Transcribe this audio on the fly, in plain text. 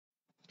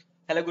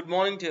Hello, good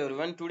morning to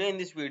everyone. Today in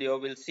this video,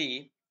 we'll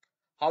see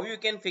how you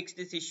can fix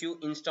this issue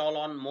install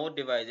on more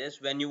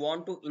devices when you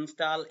want to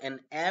install an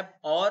app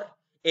or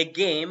a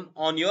game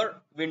on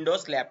your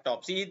Windows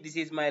laptop. See, this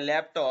is my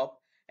laptop,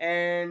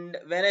 and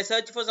when I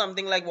search for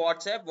something like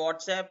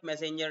WhatsApp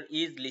Messenger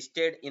is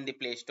listed in the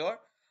Play Store,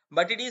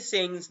 but it is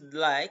saying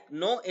like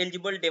no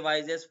eligible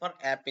devices for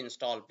app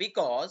install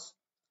because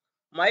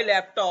my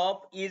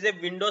laptop is a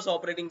Windows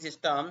operating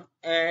system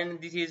and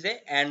this is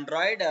a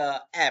Android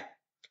app.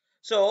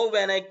 So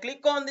when I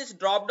click on this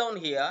drop down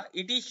here,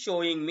 it is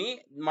showing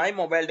me my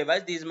mobile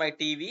device. This is my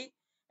TV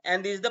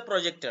and this is the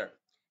projector.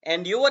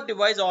 And your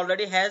device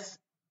already has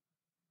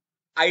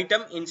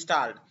item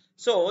installed.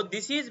 So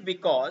this is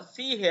because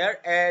see here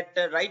at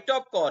the right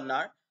top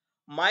corner,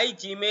 my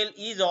Gmail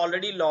is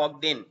already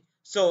logged in.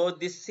 So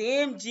the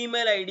same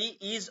Gmail ID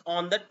is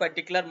on that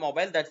particular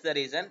mobile. That's the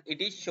reason it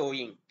is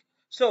showing.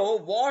 So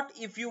what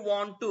if you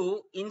want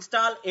to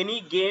install any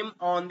game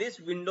on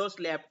this Windows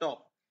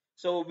laptop?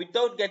 So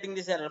without getting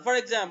this error, for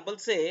example,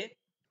 say,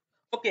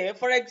 okay,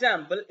 for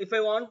example, if I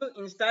want to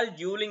install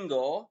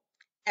Duolingo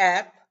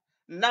app,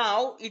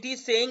 now it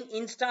is saying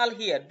install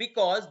here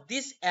because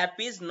this app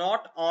is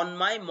not on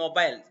my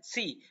mobile.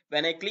 See,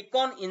 when I click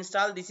on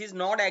install, this is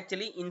not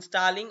actually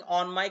installing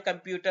on my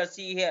computer.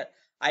 See here,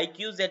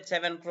 iQOO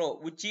Z7 Pro,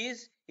 which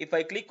is if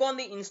I click on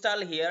the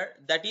install here,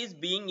 that is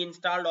being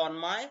installed on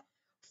my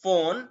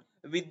phone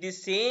with the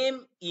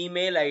same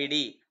email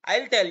ID.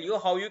 I'll tell you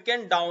how you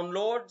can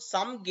download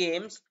some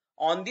games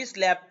on this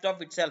laptop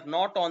itself,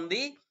 not on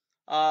the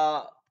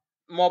uh,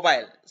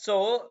 mobile.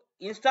 So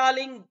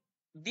installing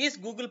these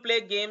Google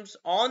Play games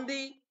on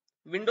the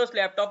Windows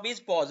laptop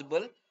is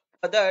possible.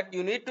 For that,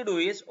 you need to do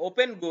is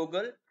open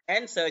Google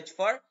and search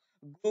for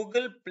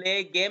Google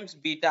Play Games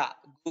Beta.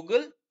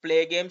 Google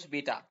Play Games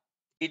Beta.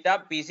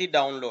 Beta PC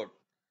download.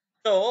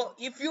 So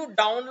if you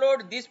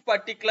download this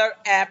particular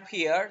app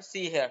here,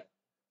 see here.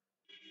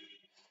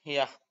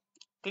 Yeah.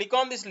 Click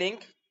on this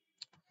link.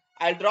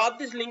 I'll drop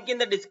this link in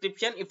the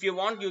description. If you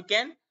want, you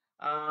can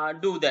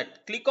do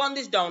that. Click on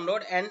this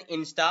download and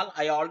install.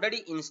 I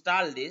already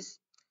installed this.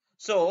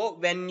 So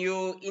when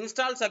you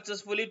install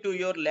successfully to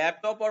your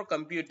laptop or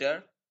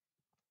computer,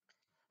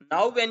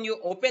 now when you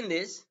open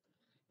this,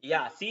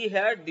 yeah, see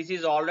here, this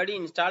is already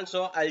installed.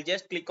 So I'll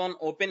just click on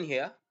open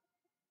here.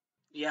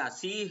 Yeah,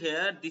 see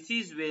here, this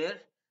is where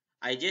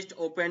I just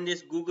opened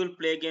this Google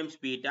Play Games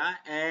Beta,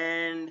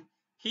 and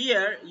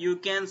here you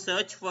can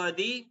search for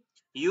the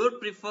your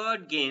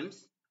preferred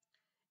games,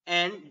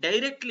 and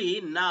directly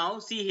now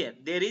see here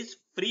there is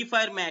Free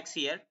Fire Max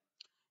here.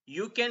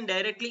 You can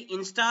directly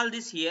install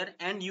this here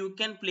and you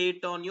can play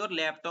it on your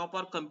laptop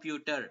or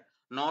computer,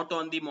 not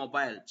on the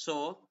mobile.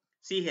 So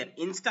see here,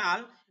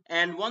 install,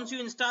 and once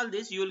you install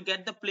this, you will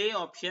get the play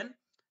option.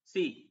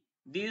 See,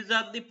 these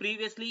are the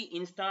previously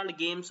installed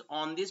games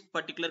on this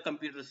particular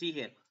computer. See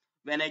here,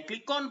 when I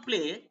click on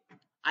play,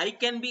 I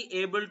can be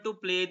able to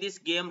play this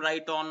game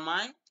right on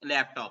my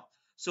laptop.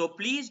 So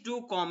please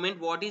do comment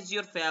what is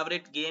your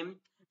favorite game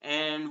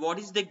and what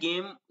is the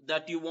game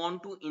that you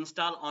want to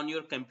install on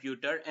your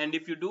computer, and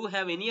if you do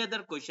have any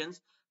other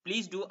questions,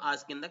 please do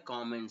ask in the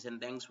comments.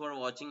 And thanks for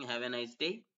watching. Have a nice day.